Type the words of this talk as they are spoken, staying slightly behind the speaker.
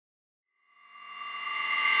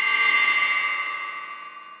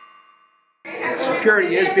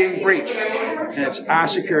security is being breached. And it's our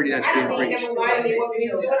security that's being breached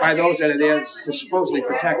by those that are there to supposedly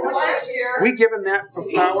protect us. We give them that for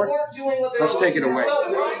power, let's take it away.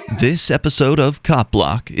 This episode of Cop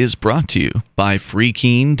Block is brought to you by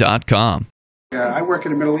freekeen.com. I work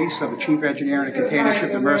in the Middle East. I'm the chief engineer in a container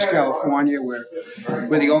ship, the Maersk California. We're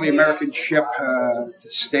the only American ship to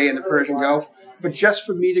stay in the Persian Gulf. But just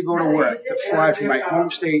for me to go to work, to fly from my home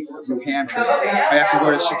state of New Hampshire, I have to go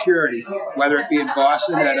to security, whether it be in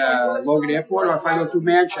Boston at Logan Airport or if I go through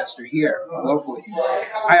Manchester here, locally.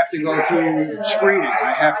 I have to go through screening.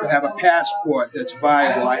 I have to have a passport that's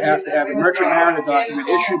viable. I have to have a merchant mariner document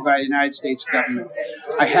issued by the United States government.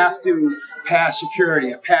 I have to pass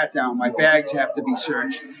security, a pat-down. My bags have to be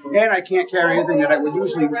searched. And I can't carry anything that I would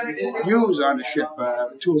usually use on the ship,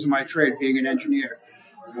 tools of my trade, being an engineer.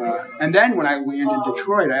 And then when I land in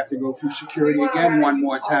Detroit, I have to go through security again one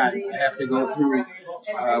more time. I have to go through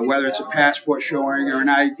whether it's a passport showing or an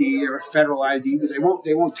ID or a federal ID, because they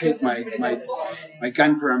won't take my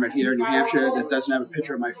gun permit here in New Hampshire that doesn't have a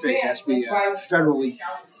picture of my face. It has to be a federally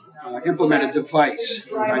implemented device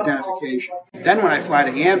of identification. Then when I fly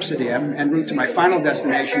to Amsterdam en route to my final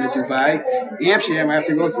destination to Dubai, Amsterdam, I have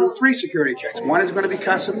to go through 3 security checks. One is going to be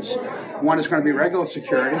customs, one is going to be regular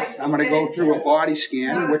security. I'm going to go through a body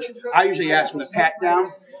scan, which I usually ask for the pat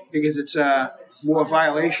down because it's more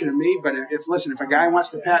violation of me. But if a guy wants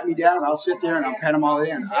to pat me down, I'll sit there and I'll pat him all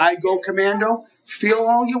day. And I go commando, feel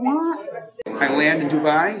all you want. I land in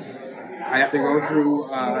Dubai. I have to go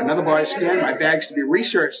through another body scan, my bags to be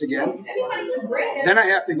researched again. Then I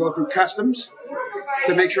have to go through customs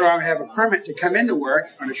to make sure I have a permit to come into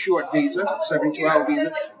work on a short visa, 72-hour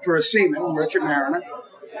visa, for a seaman, merchant mariner.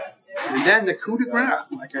 And then the coup de grace,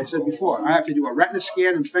 like I said before, I have to do a retina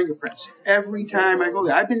scan and fingerprints every time I go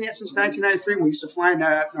there. I've been there since 1993. We used to fly and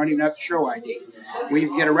not even have to show ID. We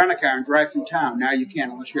could get a rent-a-car and drive through town. Now you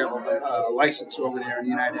can't unless you have a license over there in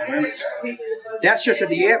the United Emirates. That's just at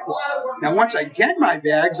the airport. Now once I get my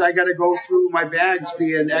bags, I got to go through my bags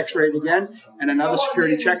being x-rayed again and another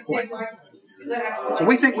security checkpoint. So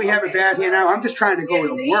we think we have it bad here now. I'm just trying to go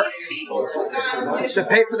to work, to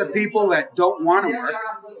pay for the people that don't want to work,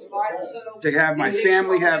 to have my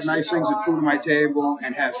family have nice things and food on my table,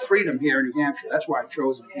 and have freedom here in New Hampshire. That's why I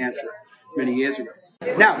chose New Hampshire many years ago.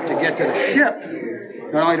 Now, to get to the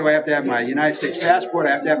ship, not only do I have to have my United States passport,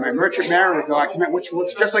 I have to have my merchant mariner document, which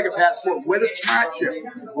looks just like a passport with a smart chip.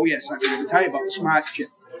 Oh yes, I'm going to tell you about the smart chip.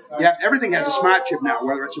 Yeah, everything has a smart chip now,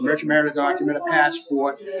 whether it's a merchant mariner document, a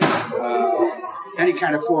passport, any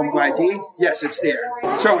kind of form of ID. Yes, it's there.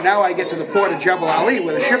 So now I get to the port of Jebel Ali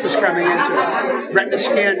where the ship is coming into retina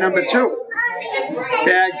scan number 2.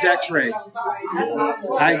 Bags x-rayed,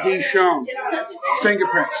 ID shown,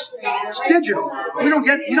 fingerprints. It's digital. You don't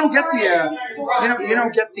get the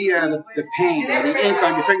paint or the ink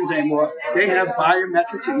on your fingers anymore. They have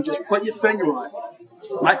biometrics that you just put your finger on.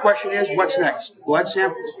 My question is, what's next? Blood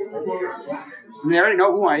samples? They already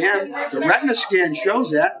know who I am. The retina scan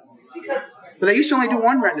shows that. But they used to only do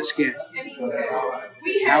 1 retina scan.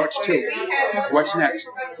 Now it's 2. What's next?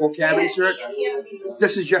 Full cavity search?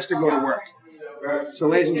 This is just to go to work. So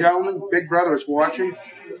ladies and gentlemen, Big Brother is watching.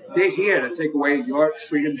 They're here to take away your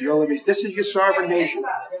freedoms, your liberties. This is your sovereign nation.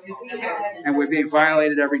 And we're being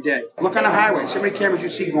violated every day. Look on the highway. So many cameras you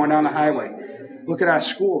see going down the highway. Look at our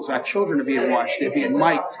schools. Our children are being watched. They're being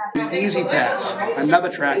mic'd. Easy Pass, another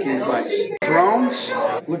tracking device. Drones,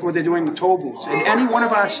 look what they're doing to toll booths. In any one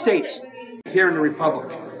of our states here in the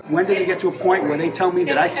Republic. When did it get to a point where they tell me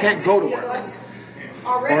that I can't go to work?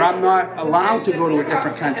 Or I'm not allowed to go to a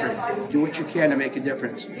different country? Do what you can to make a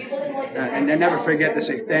difference. And then never forget to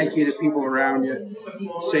say thank you to people around you.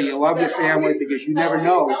 Say you love your family because you never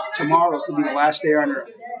know. Tomorrow could be the last day on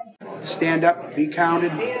earth. Stand up, be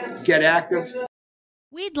counted, get active.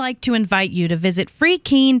 We'd like to invite you to visit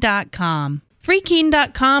freekeen.com.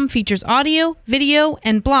 Freekeen.com features audio, video,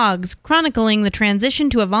 and blogs chronicling the transition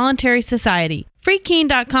to a voluntary society.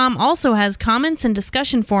 Freekeen.com also has comments and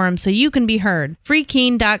discussion forums so you can be heard.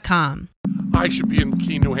 Freekeen.com. I should be in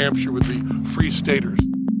Keene, New Hampshire with the Free Staters.